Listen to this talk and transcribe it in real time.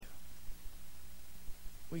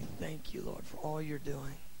We thank you, Lord, for all you're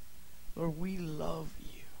doing. Lord, we love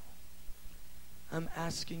you. I'm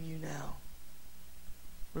asking you now,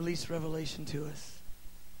 release revelation to us.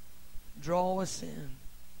 Draw us in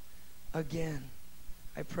again.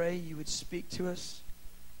 I pray you would speak to us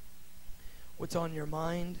what's on your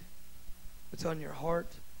mind, what's on your heart.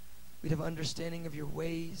 We'd have understanding of your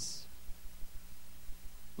ways.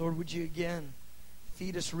 Lord, would you again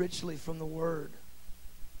feed us richly from the word?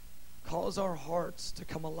 Cause our hearts to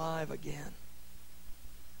come alive again.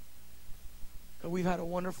 And we've had a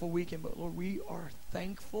wonderful weekend, but Lord, we are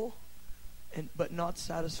thankful but not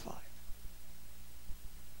satisfied.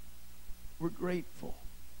 We're grateful.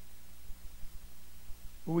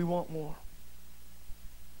 But we want more.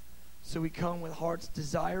 So we come with hearts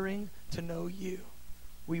desiring to know you.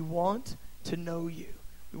 We want to know you.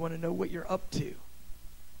 We want to know what you're up to.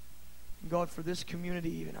 And God, for this community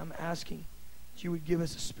even, I'm asking that you would give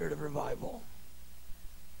us a spirit of revival.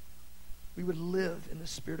 We would live in the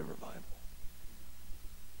spirit of revival.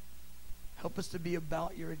 Help us to be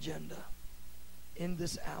about your agenda in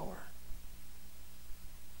this hour.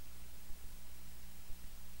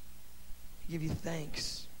 I give you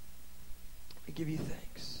thanks. I give you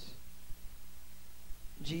thanks.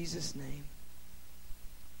 In Jesus' name,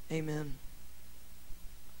 amen.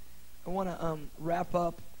 I want to wrap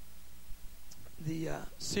up the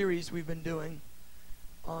series we've been doing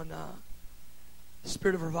on the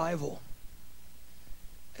spirit of revival.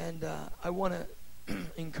 And I want to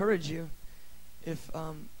encourage you, if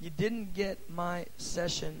you didn't get my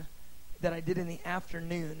session that I did in the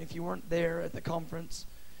afternoon, if you weren't there at the conference,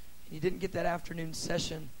 and you didn't get that afternoon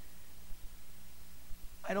session,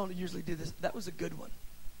 I don't usually do this. That was a good one.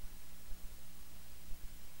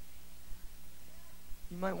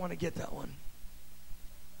 You might want to get that one.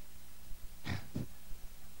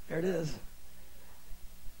 There it is.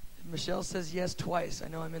 Michelle says yes twice. I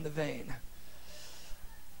know I'm in the vein.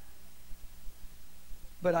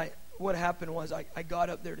 But what happened was I got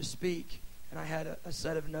up there to speak, and I had a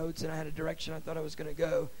set of notes, and I had a direction I thought I was going to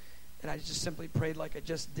go, and I just simply prayed like I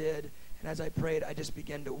just did. And as I prayed, I just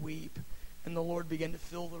began to weep, and the Lord began to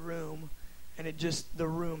fill the room, and the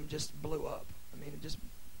room just blew up. I mean, it just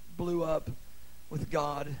blew up with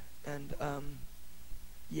God, and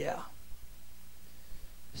yeah.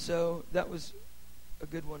 So that was a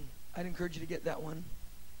good one. I'd encourage you to get that one.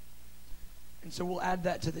 And so we'll add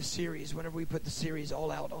that to the series. Whenever we put the series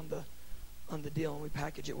all out on the deal and we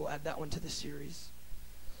package it, we'll add that one to the series.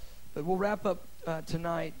 But we'll wrap up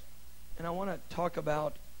tonight, and I want to talk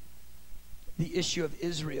about the issue of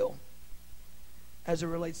Israel as it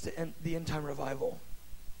relates to the end-time revival.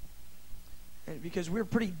 And because we're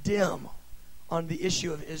pretty dim on the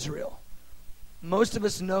issue of Israel. Most of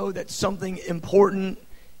us know that something important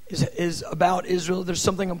is about Israel. There's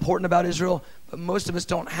something important about Israel, but most of us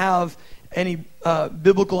don't have any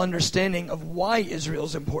biblical understanding of why Israel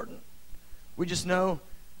is important. We just know,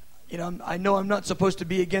 I know I'm not supposed to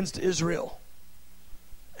be against Israel.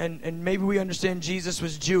 And maybe we understand Jesus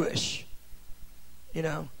was Jewish,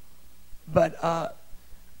 But,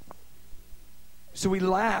 so we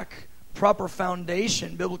lack proper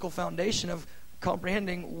foundation, biblical foundation of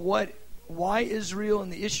comprehending why Israel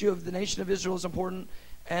and the issue of the nation of Israel is important,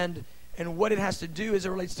 and what it has to do as it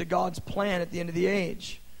relates to God's plan at the end of the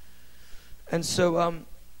age. And so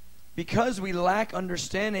because we lack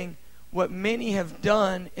understanding, what many have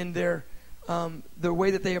done in their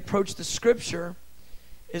way that they approach the Scripture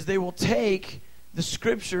is they will take the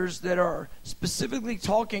Scriptures that are specifically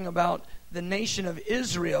talking about the nation of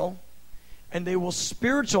Israel, and they will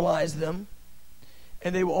spiritualize them,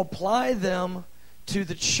 and they will apply them to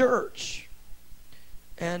the church.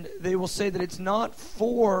 And they will say that it's not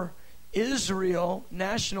for Israel,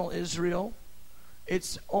 national Israel.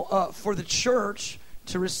 It's for the church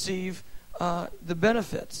to receive the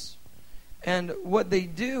benefits. And what they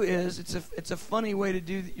do is, it's a funny way to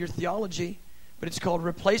do your theology, but it's called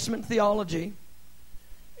replacement theology.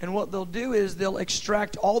 And what they'll do is they'll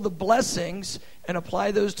extract all the blessings and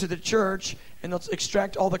apply those to the church, and they'll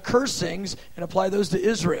extract all the cursings and apply those to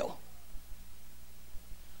Israel.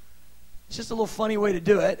 It's just a little funny way to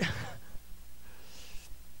do it.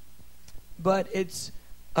 But it's,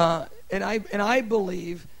 and I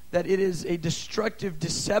believe that it is a destructive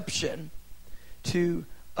deception to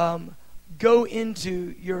go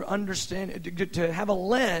into your understanding, to have a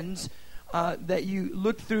lens that you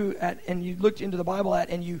look through at, and you looked into the Bible at,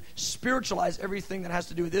 and you spiritualize everything that has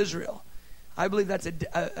to do with Israel. I believe that's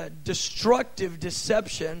a destructive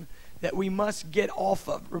deception that we must get off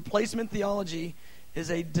of. Replacement theology is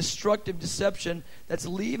a destructive deception that's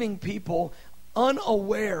leaving people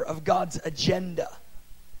unaware of God's agenda.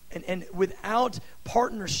 and without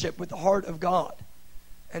partnership with the heart of God.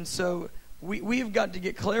 And so we've got to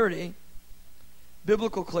get clarity,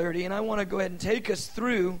 biblical clarity, and I want to go ahead and take us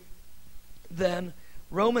through then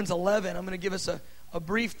Romans 11. I'm going to give us a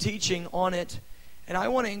brief teaching on it, and I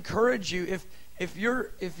want to encourage you, if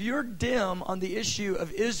you're dim on the issue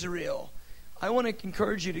of Israel, I want to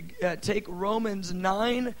encourage you to take Romans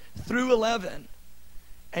 9 through 11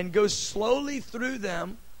 and go slowly through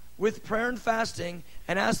them with prayer and fasting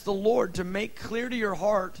and ask the Lord to make clear to your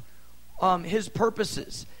heart His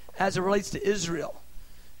purposes as it relates to Israel.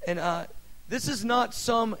 And this is not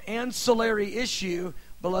some ancillary issue,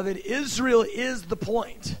 beloved. Israel is the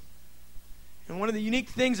point. And one of the unique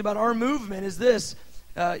things about our movement is this.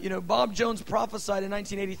 Bob Jones prophesied in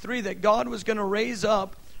 1983 that God was going to raise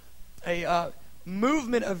up a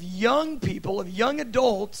movement of young people, of young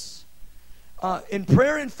adults, in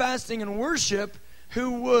prayer and fasting and worship,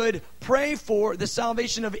 who would pray for the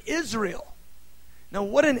salvation of Israel. Now,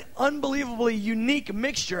 what an unbelievably unique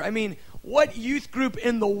mixture. I mean, what youth group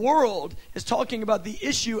in the world is talking about the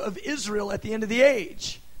issue of Israel at the end of the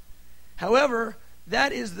age? However,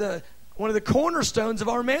 that is one of the cornerstones of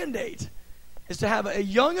our mandate, is to have a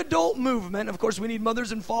young adult movement. Of course, we need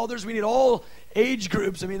mothers and fathers. We need all age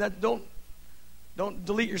groups. I mean, don't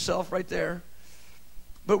delete yourself right there.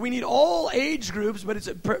 But we need all age groups, but it's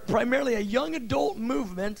primarily a young adult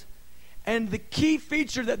movement. And the key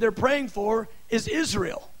feature that they're praying for is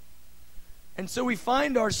Israel. And so we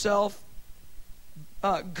find ourselves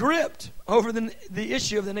gripped over the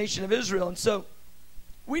issue of the nation of Israel. And so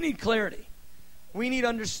we need clarity. We need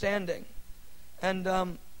understanding.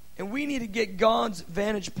 And we need to get God's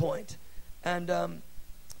vantage point. And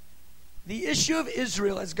the issue of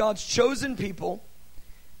Israel as God's chosen people,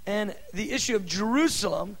 and the issue of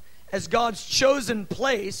Jerusalem as God's chosen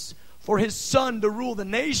place for His Son to rule the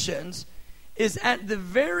nations, is at the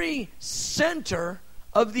very center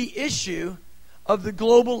of the issue of the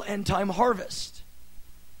global end-time harvest.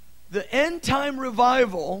 The end-time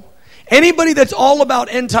revival, anybody that's all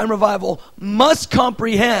about end-time revival must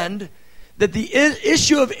comprehend that the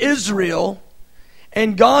issue of Israel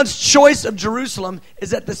and God's choice of Jerusalem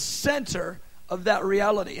is at the center of that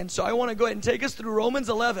reality. And so I want to go ahead and take us through Romans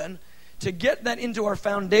 11 to get that into our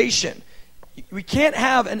foundation. We can't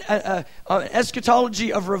have an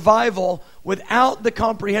eschatology of revival without the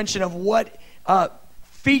comprehension of what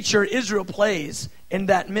feature Israel plays in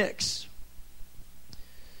that mix.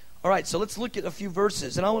 All right, so let's look at a few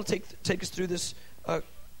verses, and I want to take us through this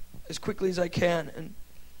as quickly as I can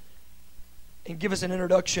and give us an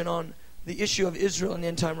introduction on the issue of Israel and the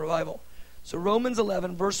end-time revival. So Romans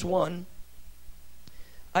 11, verse 1,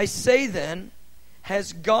 I say then,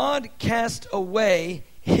 has God cast away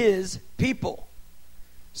His people?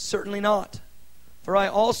 Certainly not. For I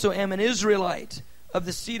also am an Israelite, of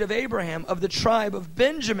the seed of Abraham, of the tribe of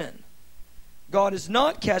Benjamin. God has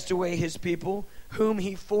not cast away His people, whom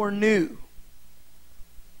He foreknew.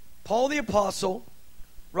 Paul the Apostle,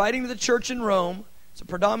 writing to the church in Rome, it's a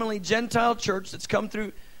predominantly Gentile church that's come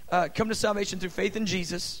to salvation through faith in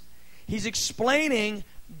Jesus. He's explaining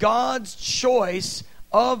God's choice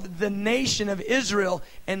of the nation of Israel.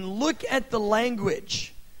 And look at the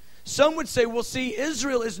language. Some would say, well, see,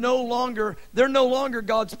 Israel is they're no longer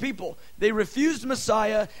God's people. They refused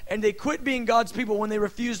Messiah, and they quit being God's people when they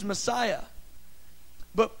refused Messiah.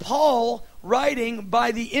 But Paul, writing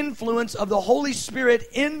by the influence of the Holy Spirit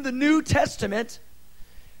in the New Testament,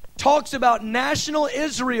 talks about national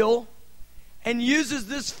Israel and uses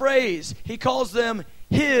this phrase. He calls them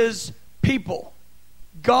His people,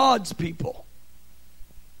 God's people.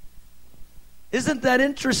 Isn't that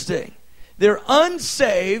interesting? They're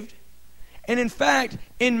unsaved, and in fact,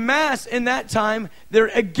 en masse in that time, they're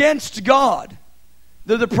against God.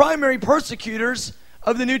 They're the primary persecutors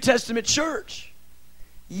of the New Testament church.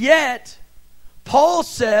 Yet, Paul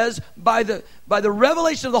says, by the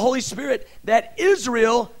revelation of the Holy Spirit, that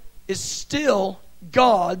Israel is still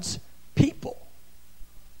God's people.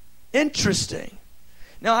 Interesting.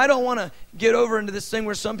 Now, I don't want to get over into this thing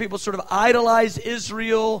where some people sort of idolize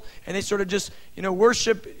Israel and they sort of just,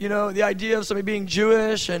 worship, the idea of somebody being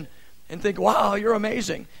Jewish and think, wow, you're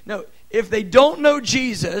amazing. No, if they don't know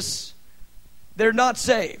Jesus, they're not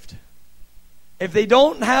saved. If they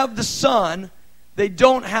don't have the Son, they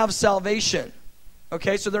don't have salvation.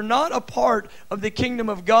 Okay, so they're not a part of the kingdom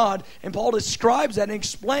of God. And Paul describes that and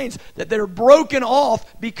explains that they're broken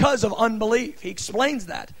off because of unbelief. He explains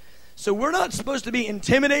that. So we're not supposed to be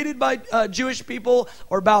intimidated by Jewish people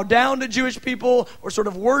or bow down to Jewish people or sort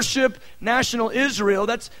of worship national Israel.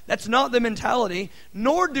 That's not the mentality.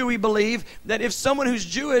 Nor do we believe that if someone who's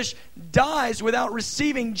Jewish dies without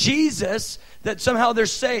receiving Jesus, that somehow they're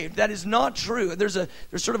saved. That is not true. There's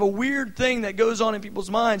sort of a weird thing that goes on in people's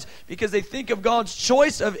minds because they think of God's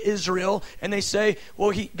choice of Israel and they say,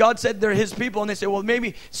 well, God said they're his people, and they say, well,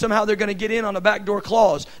 maybe somehow they're going to get in on a backdoor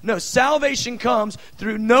clause. No, salvation comes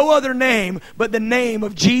through no other name but the name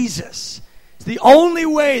of Jesus. It's the only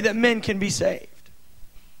way that men can be saved.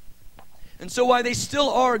 And so while they still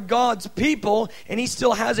are God's people, and he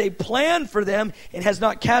still has a plan for them and has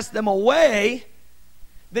not cast them away,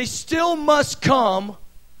 they still must come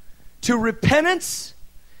to repentance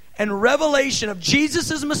and revelation of Jesus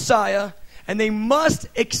as Messiah, and they must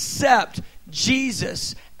accept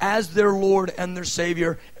Jesus as their Lord and their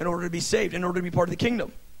Savior in order to be saved, in order to be part of the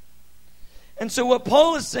kingdom. And so what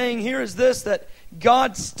Paul is saying here is this, that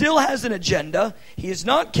God still has an agenda. He has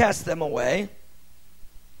not cast them away.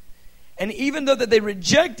 And even though that they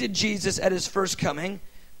rejected Jesus at his first coming,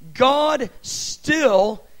 God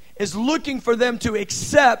still is looking for them to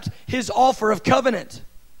accept his offer of covenant.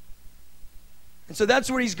 And so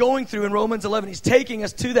that's what he's going through in Romans 11. He's taking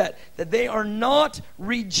us to that they are not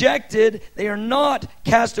rejected, they are not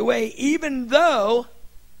cast away, even though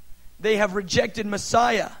they have rejected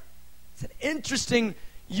Messiah. It's an interesting,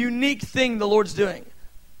 unique thing the Lord's doing.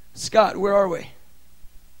 Scott, where are we?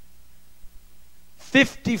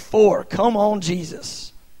 54. Come on,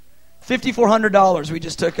 Jesus. $5,400 we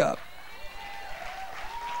just took up.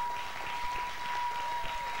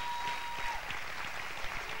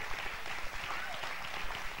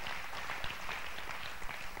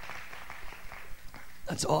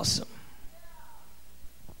 That's awesome.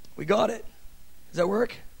 We got it. Does that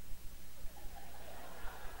work?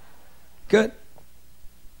 Good.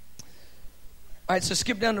 All right, so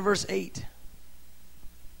skip down to verse 8.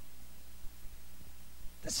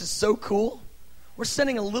 This is so cool. We're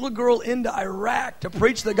sending a little girl into Iraq to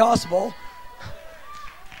preach the gospel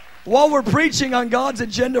while we're preaching on God's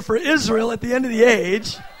agenda for Israel at the end of the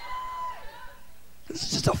age. This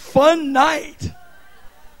is just a fun night.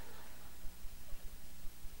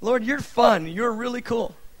 Lord, you're fun. You're really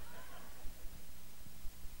cool.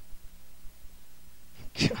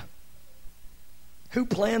 Who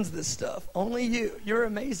plans this stuff? Only you. You're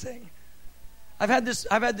amazing. I've had this,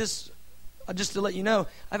 just to let you know,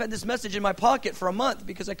 I've had this message in my pocket for a month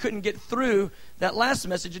because I couldn't get through that last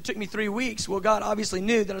message. It took me 3 weeks. Well, God obviously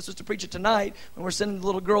knew that I was supposed to preach it tonight when we're sending the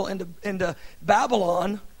little girl into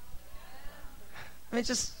Babylon. I mean, it's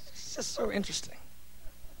just so interesting.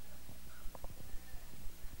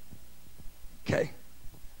 Okay.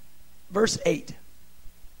 Verse 8.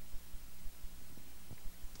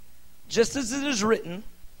 Just as it is written,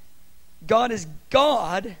 God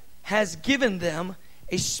has given them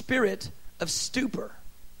a spirit of stupor.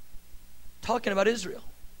 Talking about Israel.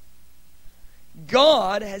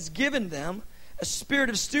 God has given them a spirit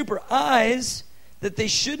of stupor, eyes that they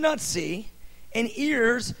should not see, and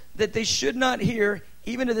ears that they should not hear,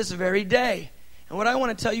 even to this very day. And what I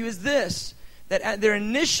want to tell you is this, that at their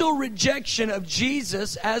initial rejection of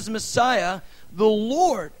Jesus as Messiah, the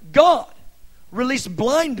Lord, God, released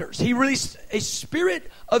blinders. He released a spirit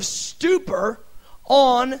of stupor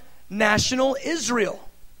on national Israel.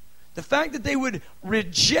 The fact that they would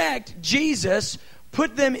reject Jesus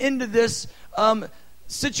put them into this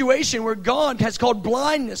situation where God has caused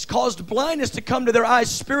blindness to come to their eyes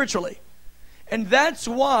spiritually. And that's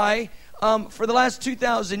why for the last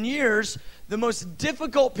 2,000 years, the most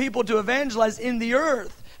difficult people to evangelize in the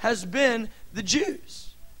earth has been the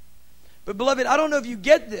Jews. But beloved, I don't know if you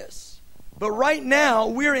get this, but right now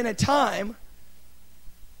we're in a time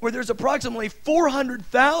where there's approximately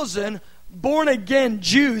 400,000 born-again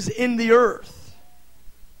Jews in the earth.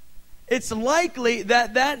 It's likely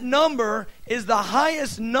that that number is the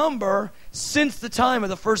highest number since the time of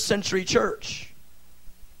the first century church.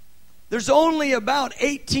 There's only about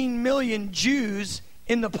 18 million Jews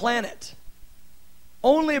in the planet.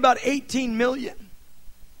 Only about 18 million.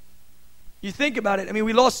 You think about it. I mean,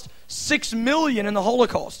 we lost 6 million in the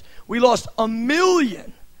Holocaust. We lost 1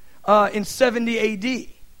 million in 70 AD.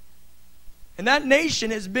 And that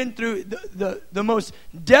nation has been through the most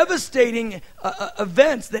devastating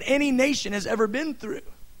events that any nation has ever been through.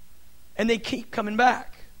 And they keep coming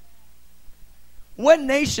back. What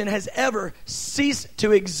nation has ever ceased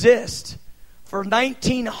to exist for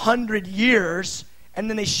 1,900 years and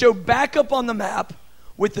then they show back up on the map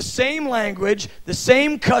with the same language, the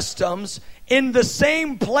same customs, in the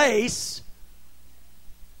same place?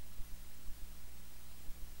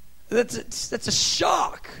 That's a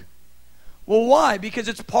shock. Well, why? Because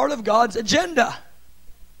it's part of God's agenda.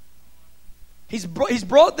 He's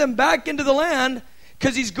brought them back into the land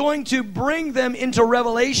because he's going to bring them into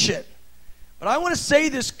revelation. But I want to say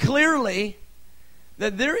this clearly,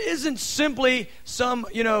 that there isn't simply some,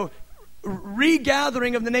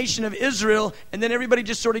 regathering of the nation of Israel, and then everybody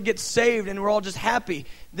just sort of gets saved and we're all just happy.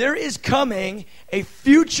 There is coming a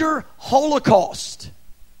future Holocaust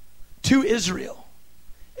to Israel.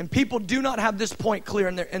 And people do not have this point clear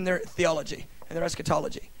in their theology, in their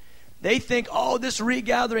eschatology. They think, this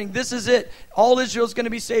regathering, this is it. All Israel's going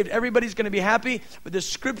to be saved. Everybody's going to be happy. But the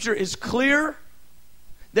scripture is clear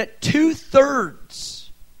that 2/3,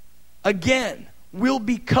 again, will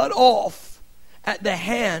be cut off at the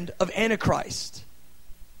hand of Antichrist.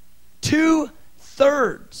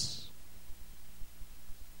 2/3.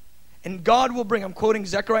 And God will bring, I'm quoting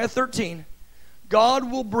Zechariah 13,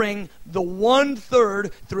 God will bring the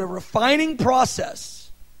 1/3 through a refining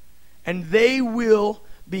process, and they will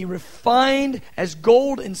be refined as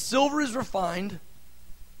gold and silver is refined,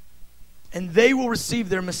 and they will receive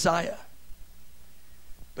their Messiah.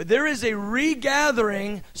 But there is a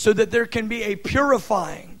regathering so that there can be a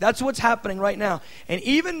purifying. That's what's happening right now. And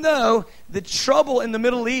even though the trouble in the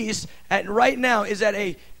Middle East right now is at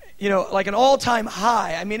a, like an all-time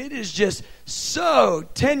high. I mean, it is just so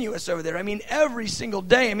tenuous over there. I mean, every single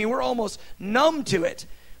day. I mean, we're almost numb to it.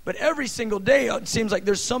 But every single day, it seems like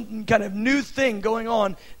there's some kind of new thing going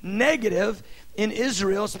on negative in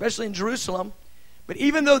Israel, especially in Jerusalem. But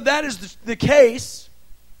even though that is the case,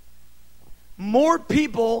 more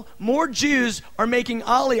people, more Jews are making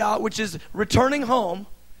Aliyah, which is returning home.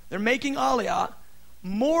 They're making Aliyah.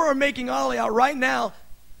 More are making Aliyah right now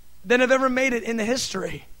than have ever made it in the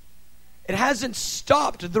history. It hasn't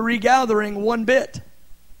stopped the regathering one bit.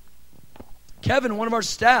 Kevin, one of our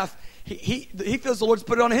staff, he feels the Lord's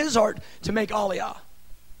put it on his heart to make Aliyah,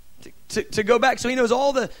 to go back. So he knows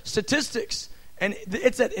all the statistics, and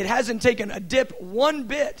it hasn't taken a dip one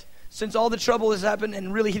bit since all the trouble has happened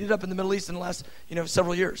and really heated up in the Middle East in the last,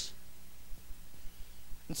 several years.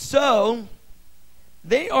 And so,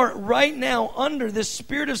 they are right now under this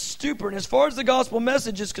spirit of stupor. And as far as the gospel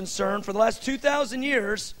message is concerned, for the last 2,000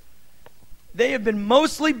 years, they have been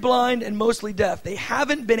mostly blind and mostly deaf. They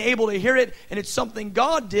haven't been able to hear it, and it's something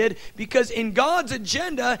God did, because in God's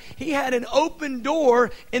agenda, He had an open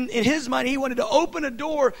door. In His mind, He wanted to open a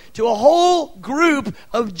door to a whole group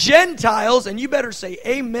of Gentiles, and you better say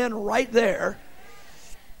amen right there,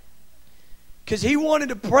 because He wanted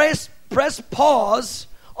to press pause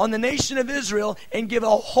on the nation of Israel and give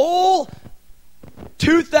a whole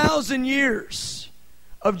 2,000 years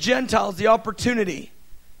of Gentiles the opportunity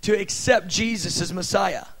to accept Jesus as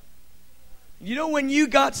Messiah. When you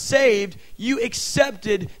got saved, you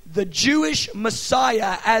accepted the Jewish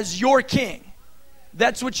Messiah as your king.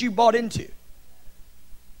 That's what you bought into.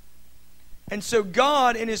 And so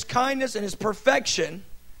God, in His kindness and His perfection,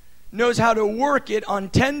 knows how to work it on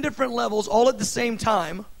 10 different levels all at the same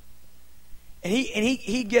time. And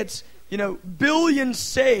he gets, billions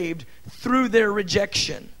saved through their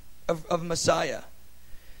rejection of Messiah.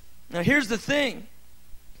 Now here's the thing.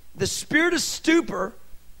 The spirit of stupor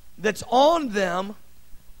that's on them,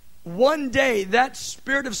 one day that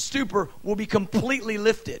spirit of stupor will be completely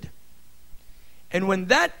lifted. And when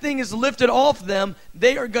that thing is lifted off them,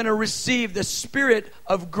 they are going to receive the spirit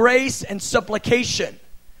of grace and supplication.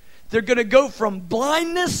 They're going to go from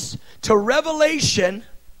blindness to revelation,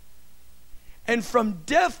 and from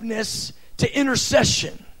deafness to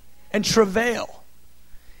intercession and travail.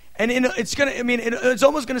 And it's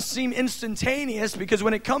almost going to seem instantaneous, because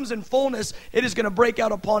when it comes in fullness, it is going to break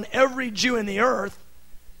out upon every Jew in the earth.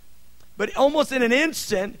 But almost in an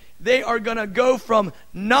instant, they are going to go from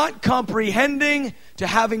not comprehending to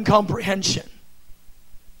having comprehension.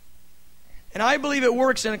 And I believe it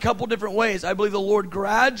works in a couple different ways. I believe the Lord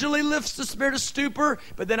gradually lifts the spirit of stupor,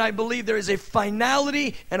 but then I believe there is a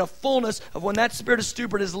finality and a fullness of when that spirit of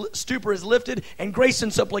stupor is lifted and grace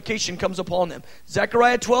and supplication comes upon them.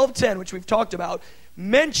 Zechariah 12:10, which we've talked about,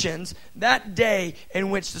 mentions that day in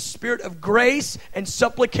which the spirit of grace and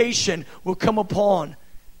supplication will come upon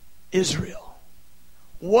Israel.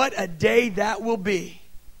 What a day that will be,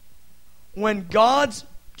 when God's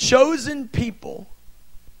chosen people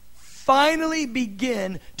finally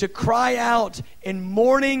begin to cry out in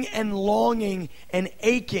mourning and longing and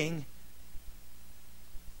aching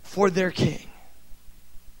for their King.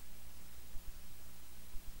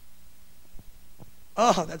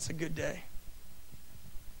 Oh, that's a good day.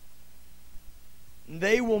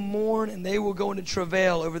 They will mourn and they will go into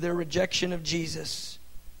travail over their rejection of Jesus.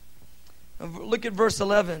 Look at verse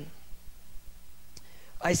 11.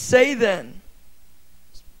 I say then,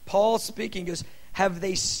 Paul speaking, goes, have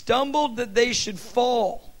they stumbled that they should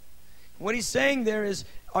fall? What he's saying there is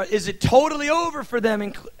it totally over for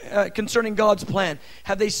them concerning God's plan?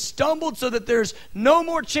 Have they stumbled so that there's no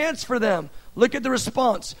more chance for them? Look at the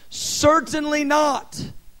response. Certainly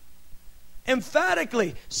not.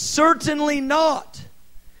 Emphatically, certainly not.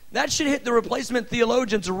 That should hit the replacement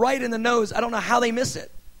theologians right in the nose. I don't know how they miss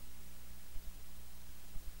it.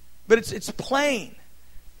 But it's plain.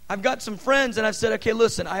 I've got some friends and I've said, okay,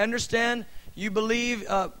 listen, I understand you believe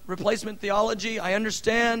replacement theology. I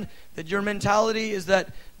understand that your mentality is that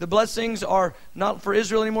the blessings are not for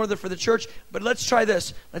Israel anymore, they're for the church. But let's try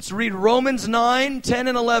this. Let's read Romans 9, 10,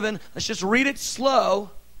 and 11. Let's just read it slow.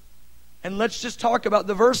 And let's just talk about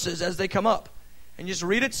the verses as they come up. And just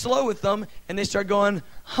read it slow with them. And they start going,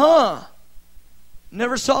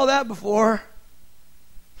 never saw that before.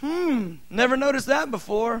 Never noticed that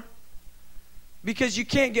before. Because you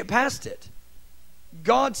can't get past it.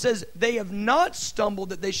 God says they have not stumbled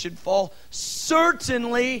that they should fall.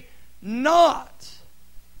 Certainly not.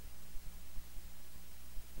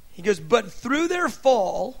 He goes, but through their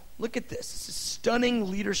fall, look at this. This is stunning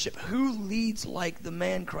leadership. Who leads like the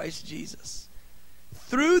man Christ Jesus?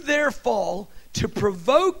 Through their fall, to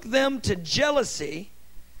provoke them to jealousy,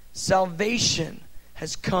 salvation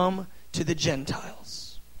has come to the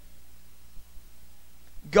Gentiles.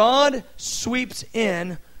 God sweeps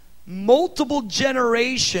in multiple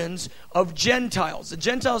generations of Gentiles. The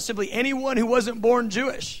Gentiles is simply anyone who wasn't born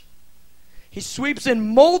Jewish. He sweeps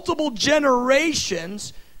in multiple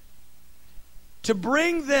generations to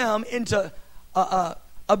bring them into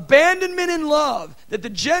abandonment in love, that the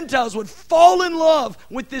Gentiles would fall in love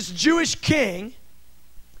with this Jewish king.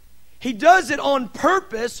 He does it on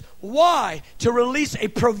purpose. Why? To release a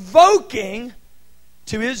provoking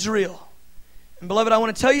to Israel. And beloved, I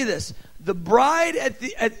want to tell you this. The bride at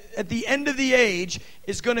the end of the age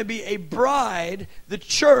is going to be a bride, the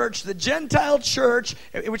church, the Gentile church,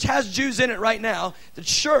 which has Jews in it right now. The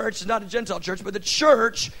church is not a Gentile church, but the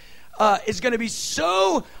church is going to be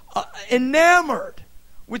so enamored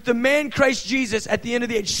with the man Christ Jesus at the end of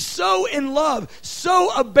the age, so in love,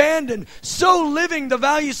 so abandoned, so living the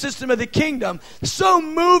value system of the kingdom, so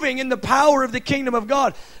moving in the power of the kingdom of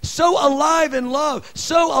God, so alive in love,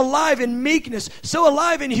 so alive in meekness, so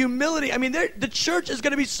alive in humility. I mean, the church is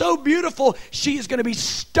going to be so beautiful. She is going to be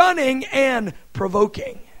stunning and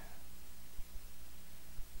provoking.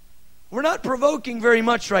 We're not provoking very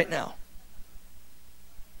much right now,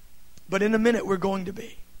 but in a minute we're going to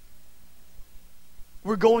be.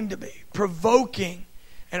 We're going to be provoking.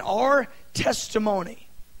 And our testimony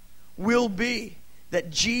will be that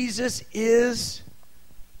Jesus is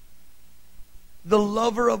the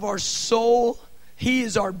lover of our soul. He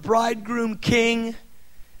is our bridegroom king.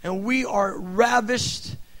 And we are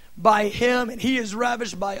ravished by him. And he is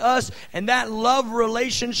ravished by us. And that love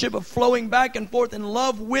relationship of flowing back and forth in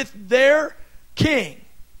love with their king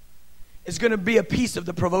is going to be a piece of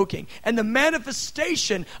the provoking. And the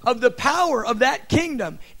manifestation of the power of that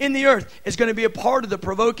kingdom in the earth is going to be a part of the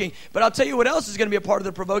provoking. But I'll tell you what else is going to be a part of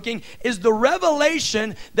the provoking is the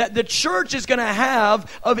revelation that the church is going to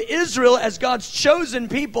have of Israel as God's chosen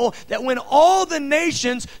people, that when all the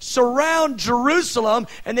nations surround Jerusalem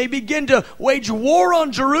and they begin to wage war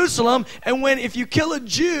on Jerusalem, and when if you kill a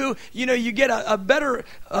Jew, you get a better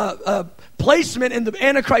placement in the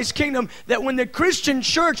Antichrist kingdom, that when the Christian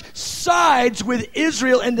church sides with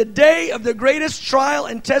Israel in the day of the greatest trial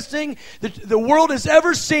and testing the world has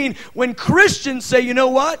ever seen, when Christians say, you know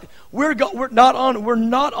what, we're not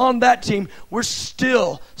on that team, we're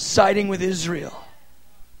still siding with Israel.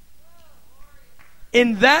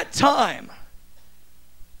 In that time,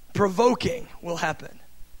 provoking will happen.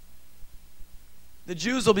 The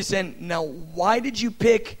Jews will be saying, now why did you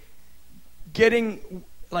pick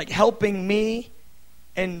helping me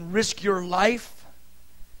and risk your life?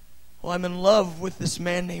 Well, I'm in love with this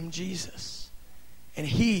man named Jesus, and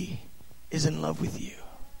he is in love with you.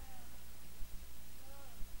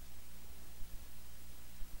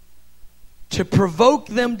 To provoke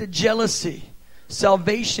them to jealousy,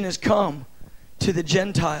 salvation has come to the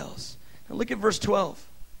Gentiles. Now look at verse 12.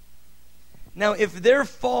 Now, if their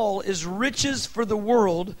fall is riches for the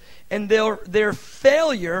world, and their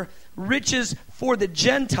failure riches for the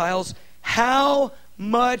Gentiles, how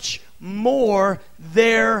much more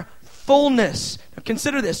their fullness. Now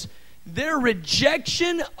consider this. Their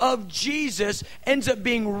rejection of Jesus ends up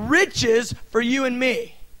being riches for you and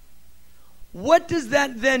me. What does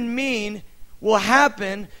that then mean will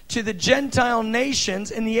happen to the Gentile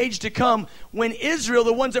nations in the age to come when Israel,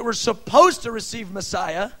 the ones that were supposed to receive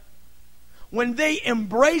Messiah, when they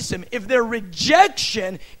embrace him? If their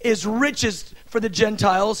rejection is riches for the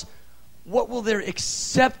Gentiles, what will their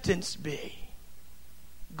acceptance be?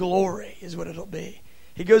 Glory is what it'll be.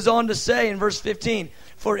 He goes on to say in verse 15,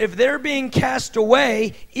 for if their being cast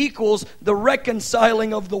away equals the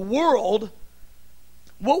reconciling of the world,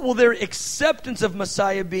 what will their acceptance of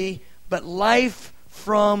Messiah be but life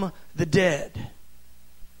from the dead?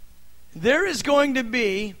 There is going to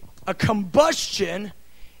be a combustion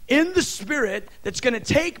in the Spirit that's going to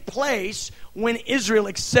take place when Israel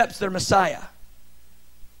accepts their Messiah.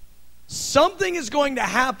 Something is going to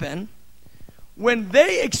happen when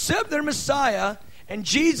they accept their Messiah and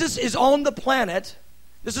Jesus is on the planet.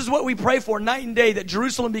 This is what we pray for night and day, that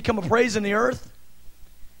Jerusalem become a praise in the earth.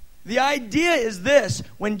 The idea is this: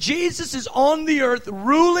 when Jesus is on the earth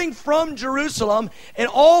ruling from Jerusalem and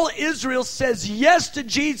all Israel says yes to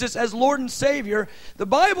Jesus as Lord and Savior, the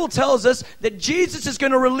Bible tells us that Jesus is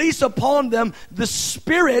going to release upon them the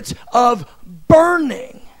spirit of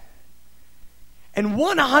burning. And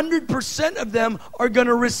 100% of them are going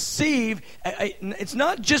to receive, it's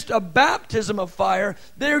not just a baptism of fire,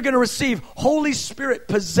 they're going to receive Holy Spirit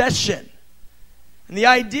possession. And the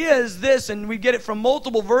idea is this, and we get it from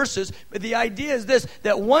multiple verses, but the idea is this,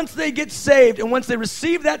 that once they get saved and once they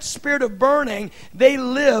receive that spirit of burning, they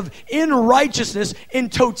live in righteousness in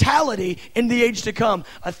totality in the age to come.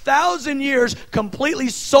 1,000 years completely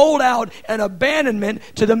sold out and abandonment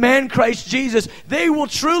to the man Christ Jesus. They will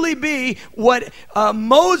truly be what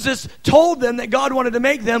Moses told them that God wanted to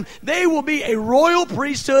make them. They will be a royal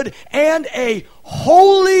priesthood and a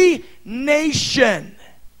holy nation.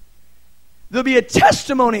 There'll be a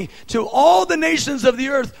testimony to all the nations of the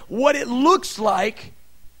earth what it looks like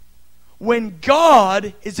when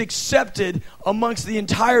God is accepted amongst the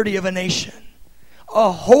entirety of a nation.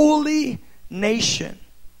 A holy nation.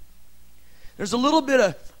 There's a little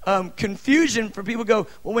bit of confusion for people who go,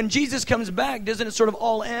 well, when Jesus comes back, doesn't it sort of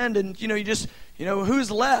all end? And,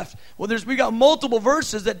 who's left? Well, we got multiple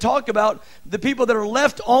verses that talk about the people that are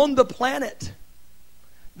left on the planet.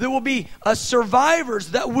 There will be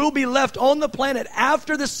survivors that will be left on the planet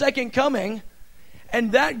after the second coming,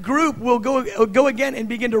 and that group will go again and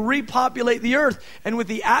begin to repopulate the earth. And with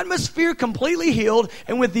the atmosphere completely healed,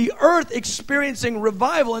 and with the earth experiencing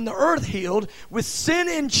revival and the earth healed, with sin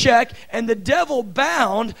in check and the devil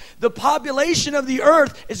bound, the population of the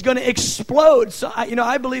earth is going to explode. So,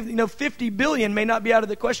 I believe 50 billion may not be out of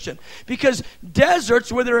the question, because deserts,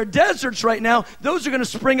 where there are deserts right now, those are going to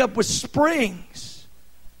spring up with springs.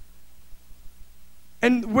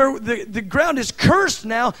 And where the ground is cursed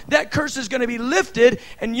now, that curse is going to be lifted.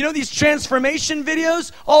 And these transformation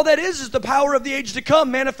videos, all that is the power of the age to come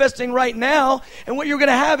manifesting right now. And what you're going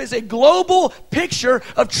to have is a global picture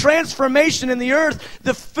of transformation in the earth.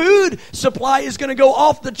 The food supply is going to go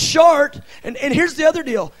off the chart. And here's the other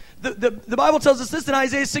deal. The Bible tells us this in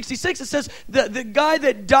Isaiah 66. It says the guy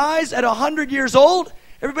that dies at 100 years old,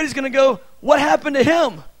 everybody's going to go, what happened to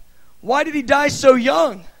him? Why did he die so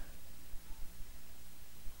young?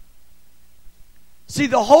 See,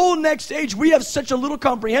 the whole next age, we have such a little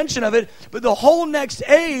comprehension of it, but the whole next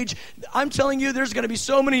age, I'm telling you, there's going to be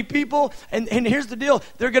so many people, and here's the deal,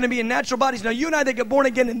 they're going to be in natural bodies. Now, you and I that get born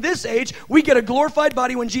again in this age, we get a glorified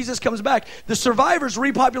body when Jesus comes back. The survivors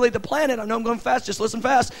repopulate the planet. I know I'm going fast, just listen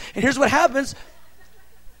fast. And here's what happens.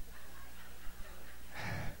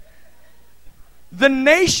 The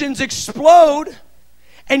nations explode,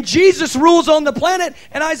 and Jesus rules on the planet.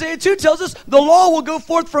 And Isaiah 2 tells us the law will go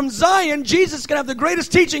forth from Zion. Jesus is going to have the greatest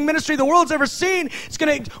teaching ministry the world's ever seen. It's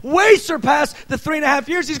going to way surpass the 3.5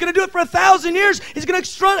 years. He's going to do it for 1,000 years. He's going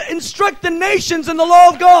to instruct the nations in the law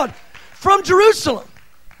of God from Jerusalem.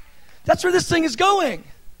 That's where this thing is going.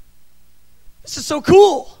 This is so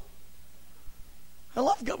cool. I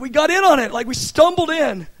love God. We got in on it. Like we stumbled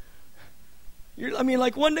in.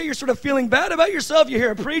 One day you're sort of feeling bad about yourself. You hear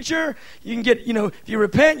a preacher. You can get, if you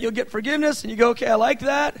repent, you'll get forgiveness. And you go, okay, I like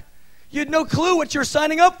that. You had no clue what you're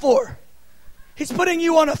signing up for. He's putting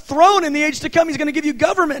you on a throne in the age to come. He's going to give you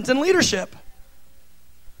government and leadership.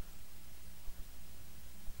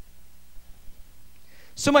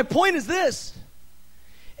 So my point is this.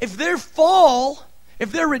 If their fall,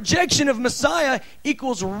 if their rejection of Messiah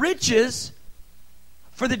equals riches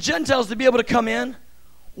for the Gentiles to be able to come in,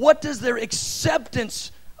 what does their acceptance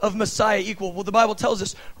of Messiah equal? Well, the Bible tells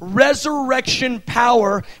us resurrection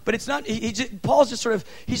power, but it's not. Paul's just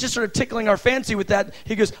sort of tickling our fancy with that.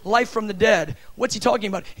 He goes, life from the dead. What's he talking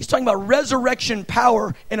about? He's talking about resurrection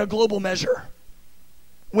power in a global measure.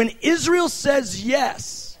 When Israel says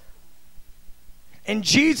yes, and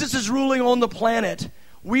Jesus is ruling on the planet,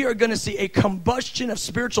 we are going to see a combustion of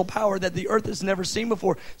spiritual power that the earth has never seen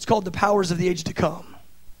before. It's called the powers of the age to come.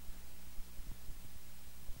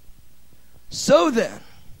 So then,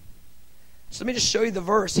 let me just show you the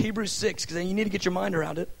verse, Hebrews 6, because then you need to get your mind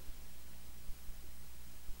around it.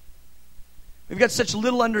 We've got such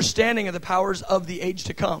little understanding of the powers of the age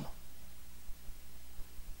to come.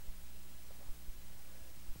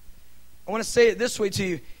 I want to say it this way to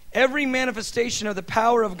you. Every manifestation of the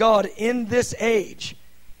power of God in this age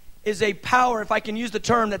is a power, if I can use the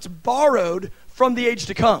term, that's borrowed from the age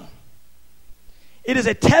to come. It is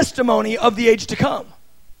a testimony of the age to come.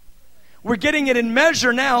 We're getting it in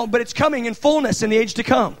measure now, but it's coming in fullness in the age to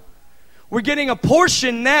come. We're getting a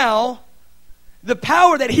portion now. The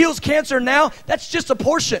power that heals cancer now, that's just a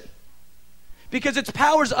portion. Because it's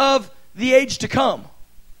powers of the age to come.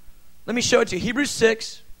 Let me show it to you. Hebrews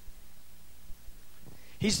 6.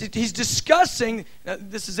 He's discussing,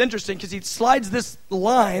 this is interesting because he slides this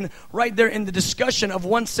line right there in the discussion of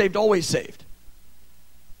once saved, always saved.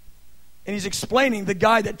 And he's explaining the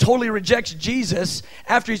guy that totally rejects Jesus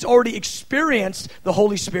after he's already experienced the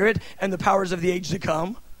Holy Spirit and the powers of the age to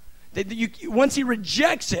come. Once he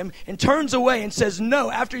rejects him and turns away and says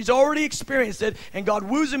no, after he's already experienced it, and God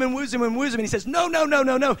woos him and woos him and woos him, and he says,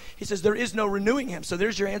 no. He says, there is no renewing him. So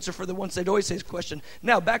there's your answer for the once saved, always saved question.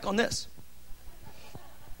 Now, back on this.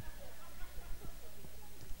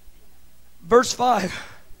 Verse 5.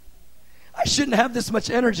 I shouldn't have this much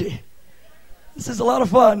energy. This is a lot of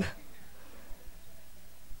fun.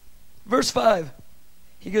 Verse 5.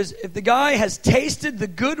 He goes, if the guy has tasted the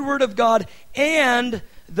good word of God and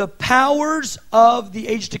the powers of the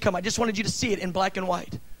age to come. I just wanted you to see it in black and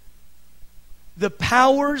white. The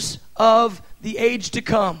powers of the age to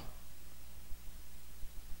come.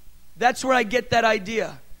 That's where I get that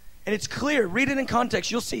idea. And it's clear. Read it in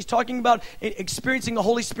context. You'll see he's talking about experiencing the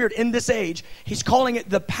Holy Spirit in this age. He's calling it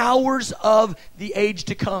the powers of the age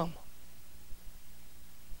to come.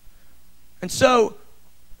 And so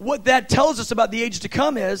what that tells us about the age to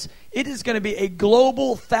come is it is going to be a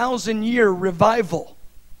global 1,000-year revival.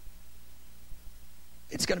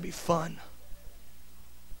 It's going to be fun.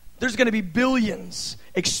 There's going to be billions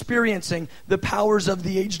experiencing the powers of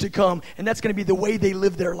the age to come, and that's going to be the way they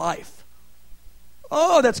live their life.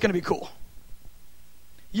 Oh, that's going to be cool.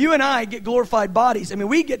 You and I get glorified bodies. I mean,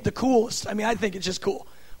 we get the coolest. I mean, I think it's just cool.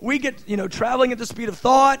 We get, traveling at the speed of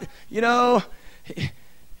thought,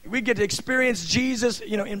 We get to experience Jesus,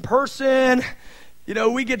 in person.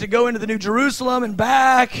 We get to go into the New Jerusalem and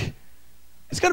back.